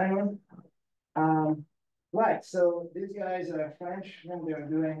your time on. Right, so these guys are French, and they're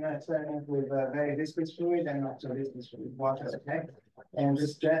doing an experiment with very viscous fluid and not so viscous fluid, water, okay? And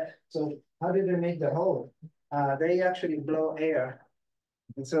this jet, so how did they make the hole? They actually blow air.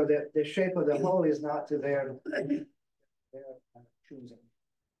 And so the shape of the hole is not to their choosing,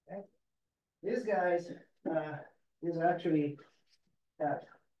 okay? These guys, these are actually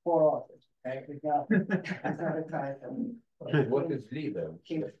 4 authors, okay? It's not a type of. What is Lee though?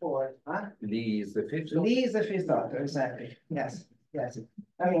 King 4, huh? Lee is the fifth. Lee is the 5th author, exactly. Yes, yes.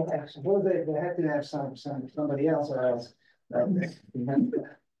 I mean, I suppose they had to have somebody else, or else.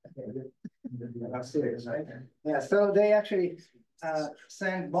 Not serious, right? Yeah. So they actually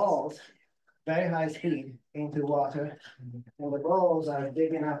send balls very high speed into water, and the balls are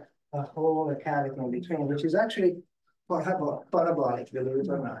digging up a hole, a cavity in between, which is actually parabolic, believe it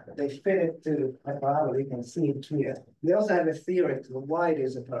or not. They fit it to a parabola. You can see it here. They also have a theory to why it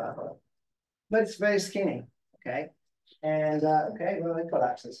is a parabola, but it's very skinny. Okay, and okay, well, it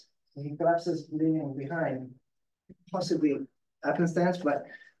collapses. It collapses, leaving behind possibly happenstance, but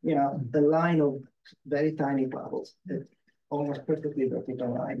you know, the line of very tiny bubbles, almost perfectly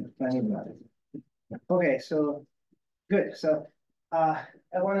vertical line of tiny bubbles. Okay, so good. So I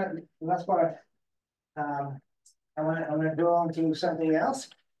want to last part. I want to go on to something else.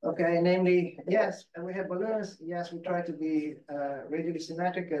 Okay, namely, yes, we have balloons. Yes, we try to be radially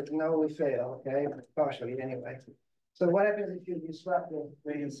symmetric. No, we fail. Okay, partially anyway. So what happens if you disrupt the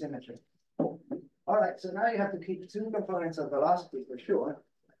radial symmetry? All right, so now you have to keep 2 components of velocity for sure.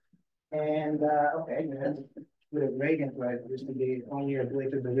 And okay, you have to put a gradient where it used to be only a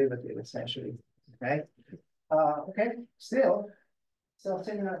weighted derivative essentially. Okay. Okay. Still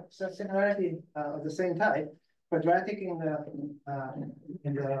similarity of the same type, quadratic in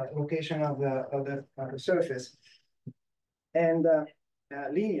the location of the surface, and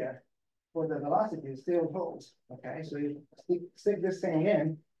linear for the velocity still holds. Okay, so you stick this thing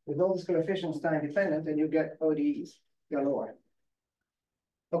in with all these coefficients time dependent, and you get ODEs galore.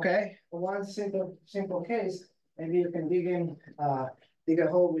 Okay, one simple case, maybe you can dig a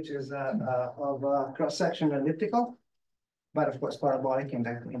hole which is of cross-section elliptical, but of course parabolic in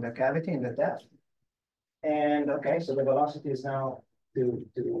the cavity, in the depth. And okay, so the velocity is now to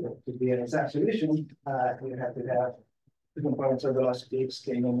be an exact solution, you have to have the components of velocity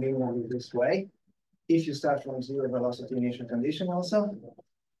scaling linearly this way. If you start from 0 velocity initial condition also.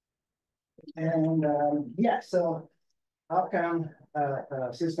 And yeah, so how come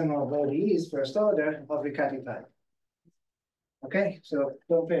a system of ODEs first order of Riccati type? Okay, so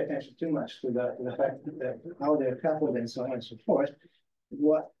don't pay attention too much to the fact that how they're coupled and so on and so forth.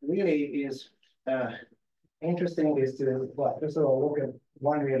 What really is interesting is to, well, first of all, look at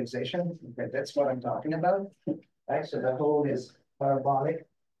one realization. Okay, that's what I'm talking about. Right, so the whole is parabolic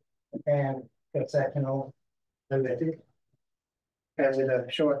and hexagonal elliptic, and with a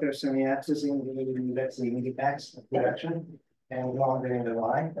shorter semi-axis in the, let's see, in the x direction and longer in the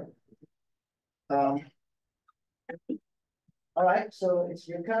y. All right, so it's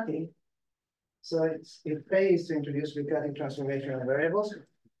Riccati. So it pays to introduce Riccati transformation variables.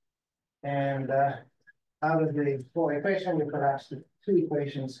 And out of the 4 equations, we collapse to 2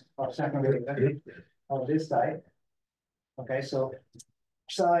 equations of second derivative of this type. Okay, so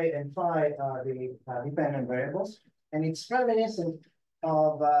psi and phi are the dependent variables, and it's reminiscent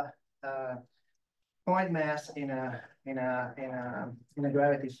of point mass in a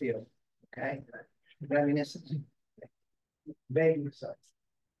gravity field. Okay, reminiscent, vaguely so.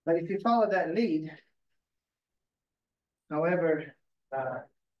 But if you follow that lead, however,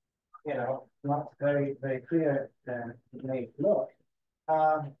 you know, not very clear it may look.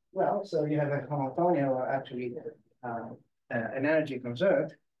 Well, so you have a Hamiltonian, or actually an energy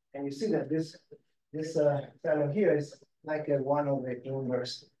conserved, and you see that this fellow here is like a 1 over the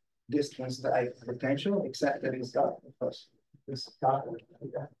inverse distance type potential, except that it's got, of course, this dot.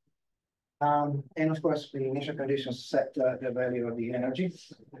 And of course, the initial conditions set the value of the energy.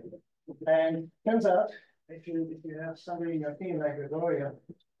 And turns out, if you have somebody in your team like Gregorio,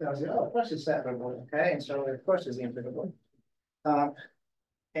 tells you, oh, of course it's separable, okay? And so of course it's integrable.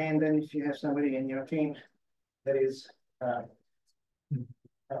 And then if you have somebody in your team that is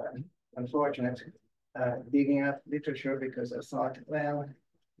unfortunate, digging up literature because I thought, well,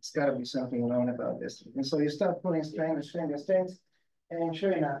 it's got to be something known about this. And so you start pulling strings, and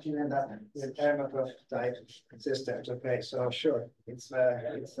sure enough, you end up with Hermatov type systems. Okay, so sure, it's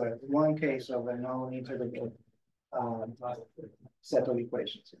one case of a non-integrable set of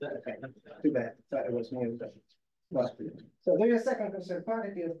equations. Okay, too bad. Thought it was new, but so there is a second conserved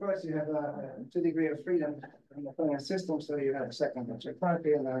quantity. Of course, you have a 2 degree of freedom in the Euclidean system, so you have a second conserved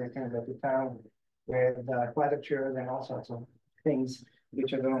quantity, and now you can go to town with quadratures and all sorts of things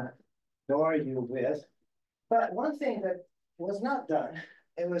which are going to bore you with. But one thing that was not done,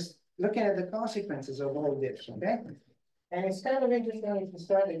 it was looking at the consequences of all this. Okay, and it's kind of interesting if you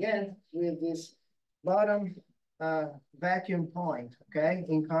start again with this bottom vacuum point, okay,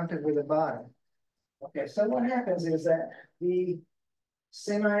 in contact with the bottom. Okay, so what happens is that the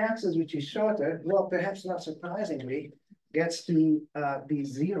semi-axis, which is shorter, well, perhaps not surprisingly, gets to be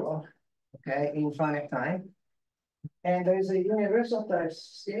 0, okay, in finite time. And there's a universal type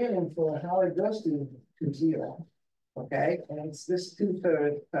scaling for how it goes to 0, okay, and it's this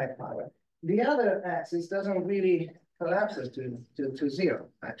 2/3 type power. The other axis doesn't really collapse to 0,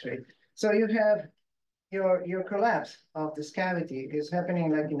 actually. So you have your collapse of this cavity is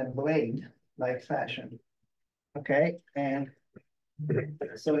happening like in a blade-like fashion. Okay, and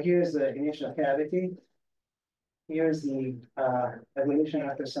so here's the initial cavity. Here's the evolution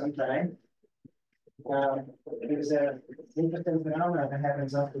after some time. There's an interesting phenomenon that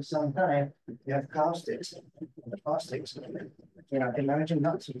happens after some time. You have caustics. Caustics, you know, emergent,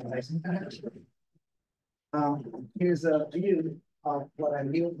 not surprising. Here's a view of what I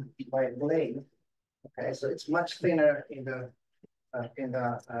mean by blade. Okay, so it's much thinner in the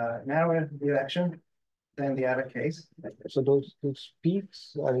narrower direction than the other case. So those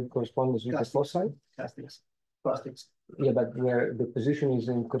peaks are in correspondence with the foci? Caustics. Yeah, but where the position is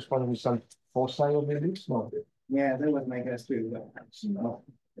in correspondence with some foci of the ellipse? No. Yeah, that was my guess too. No.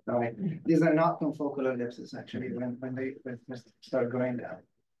 All right. These are not confocal ellipses actually when they start going down.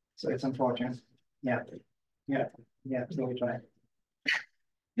 So it's unfortunate. Yeah. So we try.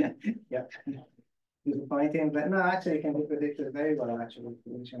 Yeah. Disappointing, but no, actually it can be predicted very well, actually,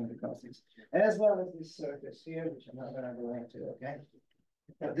 position of the caustics, as well as this surface here, which I'm not going to go into, okay?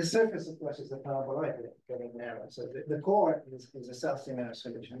 The surface, of course, is the paraboloid getting narrow. So the core is a self-similar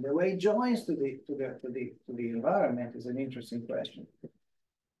solution. The way it joins to the environment is an interesting question.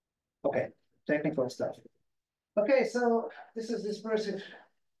 Okay, technical stuff. Okay, so this is dispersive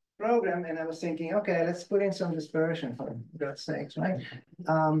program, and I was thinking, okay, let's put in some dispersion for God's sakes, right?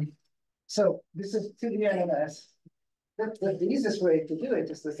 So this is 2D NLS. The easiest way to do it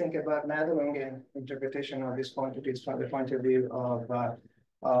is to think about Madelungen interpretation of these quantities from the point of view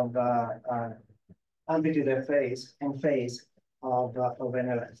of amplitude and phase of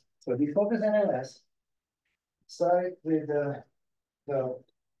NLS. So we focus NLS, start with the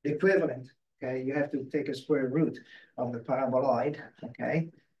equivalent. Okay, you have to take a square root of the paraboloid.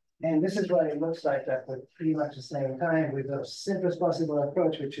 Okay, and this is what it looks like at pretty much the same time with the simplest possible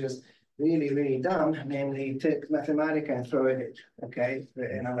approach, which is really dumb, namely take Mathematica and throw it, okay, the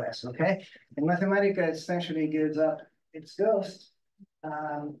NLS, okay? And Mathematica essentially gives up its ghost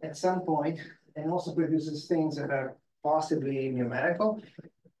at some point and also produces things that are possibly numerical.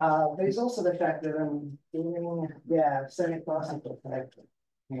 There's also the fact that I'm doing, semi-classical type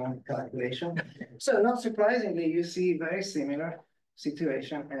calculation. So not surprisingly, you see very similar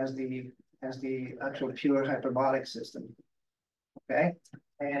situation as the as the actual pure hyperbolic system. Okay,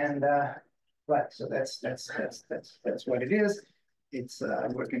 and right, so that's what it is. It's a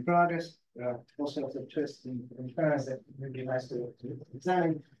work in progress. There are all sorts of twists and turns that would be nice to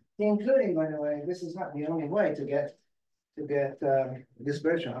examine, including, by the way, this is not the only way to get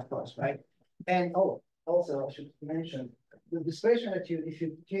dispersion, of course, right? And also I should mention the dispersion that if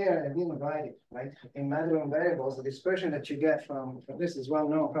you care and didn't write it, right? In Madeline variables, the dispersion that you get from this is well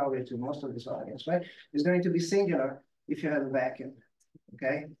known probably to most of this audience, right? Is going to be singular if you have a vacuum.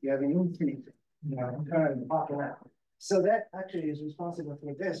 Okay, you have an infinite, current popping out. So that actually is responsible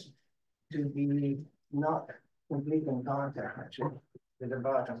for this to be not complete in contact actually with the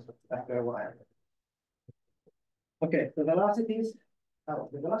bottom after a while. Okay, the velocities.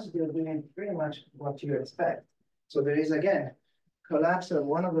 The velocity is doing pretty much what you expect. So there is again collapse of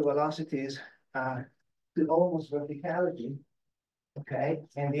one of the velocities to almost verticality. Okay,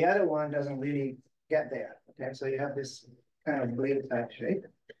 and the other one doesn't really get there. Okay, so you have this kind of blade type shape.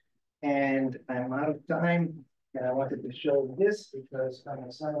 And I'm out of time. And I wanted to show this because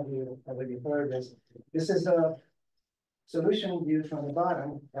some of you already heard this. This is a solution view from the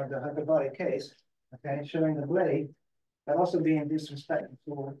bottom of the hyperbolic case, okay, showing the blade, but also being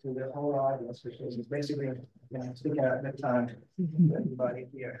disrespectful to the whole audience, which is basically, speaking at the time to everybody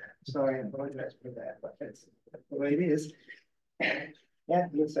here. Sorry, I apologize for that, but that's the way it is. Yeah,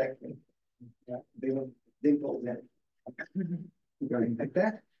 it looks like they will dimple them. Going like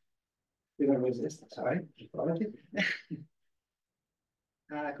that. We don't resist, sorry, apologies.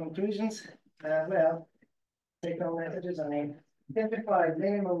 Conclusions, well, take home messages, simplified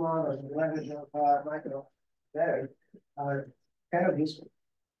minimal models in the language of Michael Barry are kind of useful.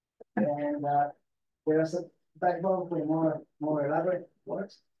 And there are some backbone for more elaborate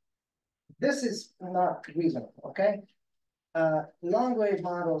works. This is not reasonable, okay? Long wave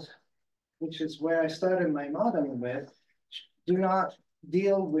models, which is where I started my modeling with, do not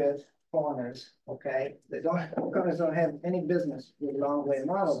deal with corners, okay? Corners don't have any business with long wave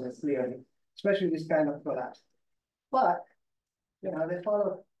models, clearly, especially this kind of collapse. But, they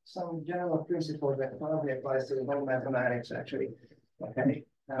follow some general principles that probably applies to the whole mathematics, actually, okay?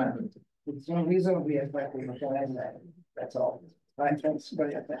 It's not reasonably effective for that. That's all. All right, thanks for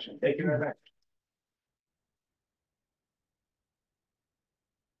your attention. Thank you very much.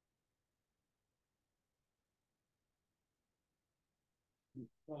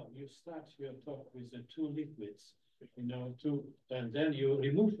 Well, you start your talk with the two liquids, and then you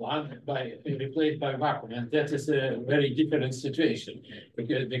remove one by replaced by vacuum, and that is a very different situation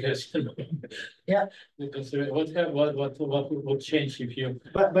because yeah. Because what would change if you?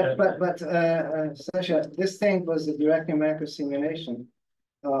 But Sasha, this thing was a direct numerical simulation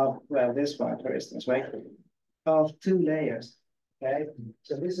of this one, for instance, right? Of two layers. Okay,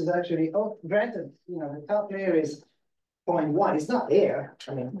 so this is actually granted, the top layer is 0.1. It's not air.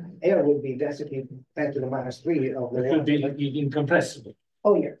 Air would be density 10 to the -3 of the. It would be incompressible.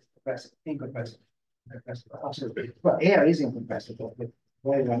 Oh yeah, incompressible. Absolutely. Well, air is incompressible, but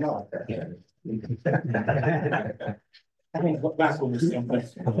why not? Vacuum is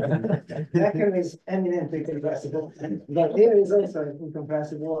incompressible. Vacuum is eminently compressible, but air is also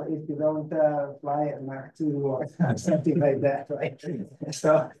incompressible if you don't fly at Mach 2 or something like that, right?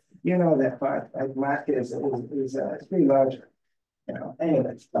 So you know that part. Like Mach is pretty large.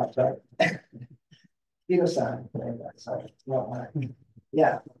 Anyway, that's right. Sound. Sorry, not Mach.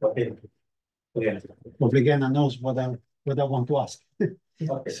 Yeah. Okay. Yeah. Obrigana knows what I want to ask.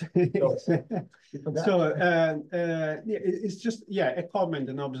 Okay. So it's just a comment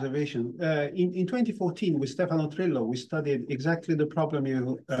and observation. In 2014 with Stefano Trillo, we studied exactly the problem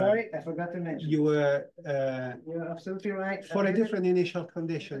you. Sorry, I forgot to mention. You were. You're absolutely right. For a different initial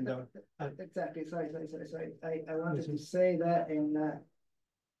condition, though. Exactly. Sorry. I wanted to say that, and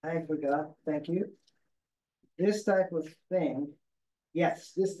I forgot. Thank you. This type of thing,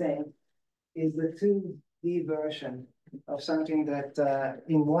 yes, this thing is the 2D version of something that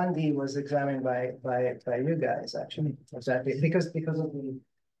in 1D was examined by you guys, actually. Exactly. Because of the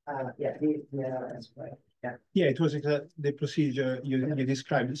that's right. Yeah, it was the procedure you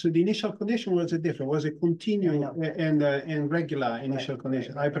described. So the initial condition was different, was a continuous and regular initial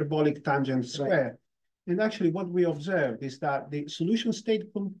condition, hyperbolic tangent square. Right. And actually what we observed is that the solution stayed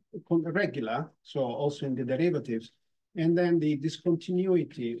regular, so also in the derivatives, and then the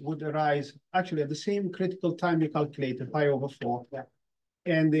discontinuity would arise actually at the same critical time you calculated, pi/4. Yeah.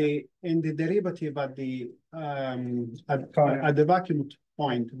 And the derivative at the vacuum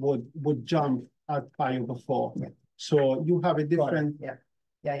point would jump at pi/4. Yeah. So you have a different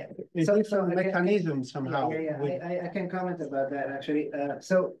Yeah. It's So- different so again- mechanism somehow. I can comment about that actually.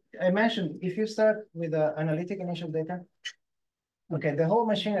 So I mentioned if you start with analytic initial data, okay, the whole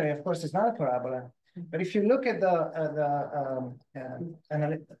machinery, of course, is not a parabola. But if you look at the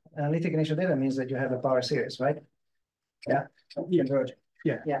analytic initial data, means that you have a power series, right? Yeah. Convergent.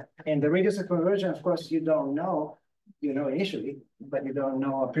 Yeah. And the radius of convergence, of course, you don't know. You know initially, but you don't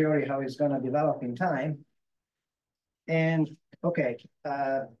know a priori how it's going to develop in time. And okay,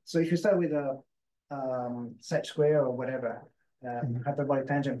 so if you start with a set square or whatever, hyperbolic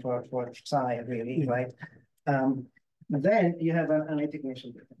tangent for psi, really, right? Then you have an analytic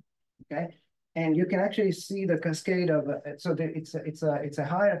initial data, okay? And you can actually see the cascade of it's a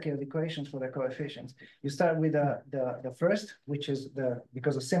hierarchy of equations for the coefficients. You start with the first, which is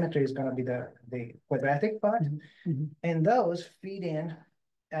because the symmetry is going to be the quadratic part, and those feed in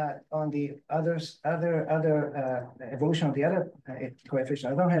on the other evolution of the other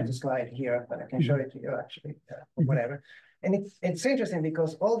coefficient. I don't have the slide here, but I can show it to you actually, or whatever. And it's interesting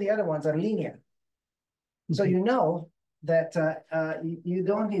because all the other ones are linear. So you know that you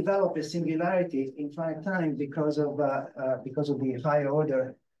don't develop a singularity in finite time because of the higher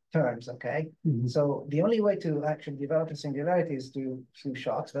order terms. Okay, so the only way to actually develop a singularity is through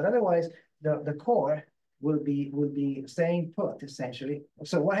shocks, but otherwise the core will be staying put essentially.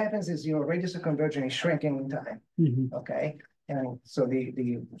 So what happens is your radius of convergence is shrinking in time. Okay. And so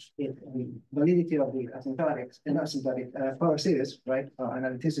the validity of the asymptotic power series, right,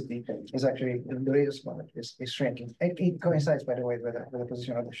 analyticity is actually the radius moment is shrinking. It coincides, by the way, with the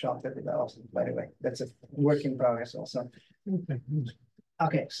position of the shock that develops. By the way, that's a work in progress also.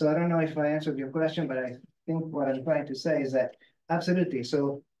 Okay, so I don't know if I answered your question, but I think what I'm trying to say is that absolutely.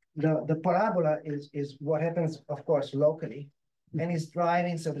 So the parabola is what happens, of course, locally, and is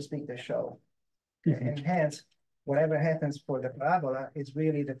driving, so to speak, the show, and hence. Whatever happens for the parabola is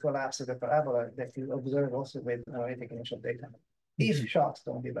really the collapse of the parabola that you observe also with analytic initial data, if shocks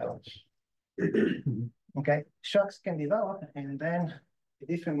don't develop. Okay, shocks can develop, and then a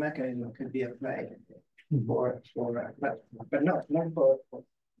different mechanism could be applied but not for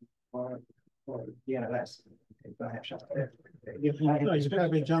DNLS. You have shocks there. You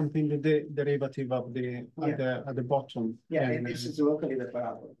have a jump in the derivative of at the bottom. Yeah, and this is locally the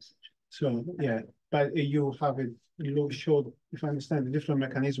parabola. So yeah, but you have it showed, if I understand, a different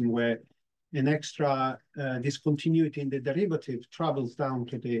mechanism where an extra discontinuity in the derivative travels down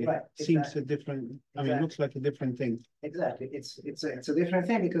to the seems a different. I mean, it looks like a different thing. Exactly, it's a different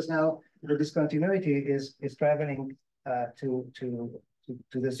thing because now the discontinuity is traveling to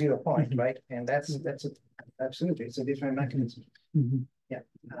the 0 point, right? And that's absolutely it's a different mechanism. Yeah.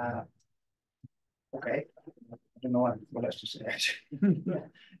 Okay. I don't know what else to say actually.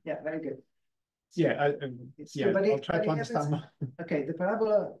 Yeah, very good. So, I'll try to understand. Okay, the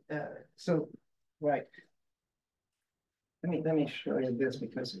parabola. So, right. Let me show you this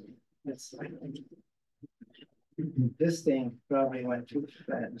because it's this thing probably went too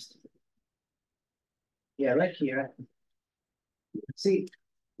fast. Yeah, right here. See,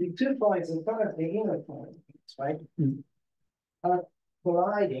 the 2 points in front of the inner point, right, are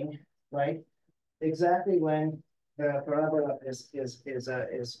colliding, right, exactly when the parabola is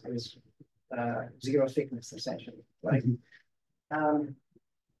zero thickness essentially, right?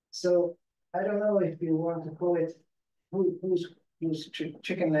 So I don't know if you want to call it who's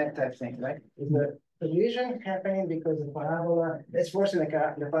chicken leg type thing, right? Is the collision happening because the parabola is forcing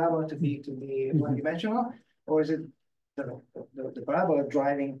the parabola to be one dimensional, or is it the parabola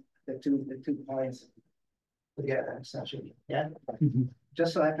driving the two points together essentially? Yeah.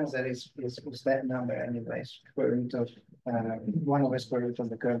 Just so happens that it's that number anyways, square root of 1 over square root of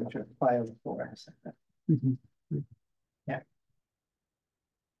the curvature pi over 4. Yeah.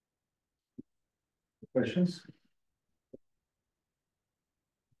 Questions?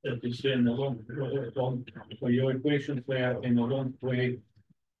 That is in a long for your equations were in a long way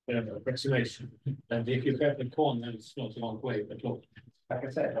approximation. And if you have a cone, then it's not a long way at all. Like I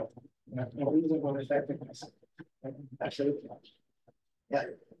said, no reason for effectiveness. Absolutely. Yeah.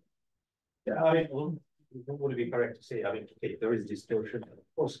 Yeah, I mean, would it be correct to say, I mean, okay, there is distortion, of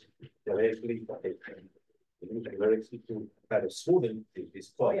course, theoretically, but they to kind of smoothen these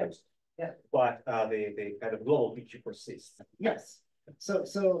problems. Yeah. But the kind of global picture persists. Yes.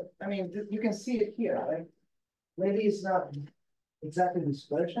 So I mean, you can see it here, right? Maybe it's not exactly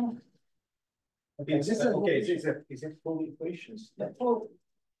dispersion. Okay, is it full equations? Yeah, full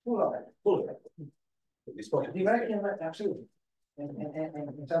of it. Full of it. Distortion. Absolutely.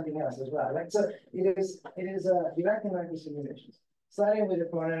 And something else as well. Right? So it is direct numerical simulations. Starting with the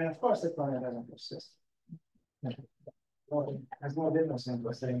corner, and of course the corner doesn't persist. Well, there's no difference in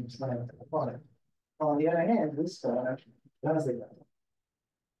the same slide upon it. On the other hand, this does it.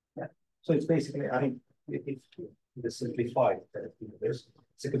 So it's basically, I mean, if the simplified this,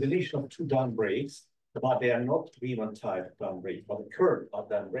 it's a combination of two down breaks, but they are not Riemann type down breaks, but the curve of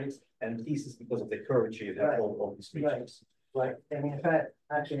down breaks, and this is because of the curvature you have Right. all these regions. Right, and in fact,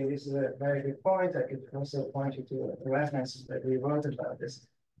 actually, this is a very good point. I could also point you to a reference that we wrote about this.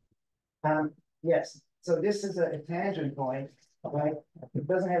 Yes, so this is a tangent point, right? It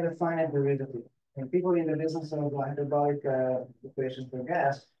doesn't have a finite derivative. And people in the business of hyperbolic equation for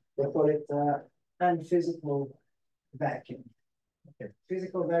gas, they call it unphysical vacuum. Okay.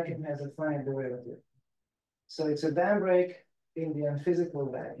 Physical vacuum has a finite derivative. So it's a dam break in the unphysical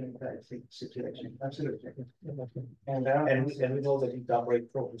vacuum type situation. Absolutely. And we know that in dam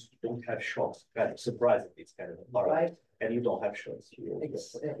break problems you don't have shocks. Kind of surprisingly, it's kind of right. And you don't have shocks. Yeah,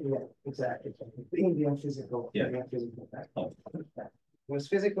 exactly. In the unphysical, yeah. The unphysical vacuum. If it was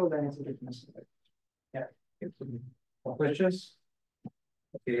physical, then it's a different story. Yeah. More questions?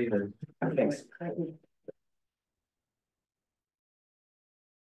 Okay, then. Thanks.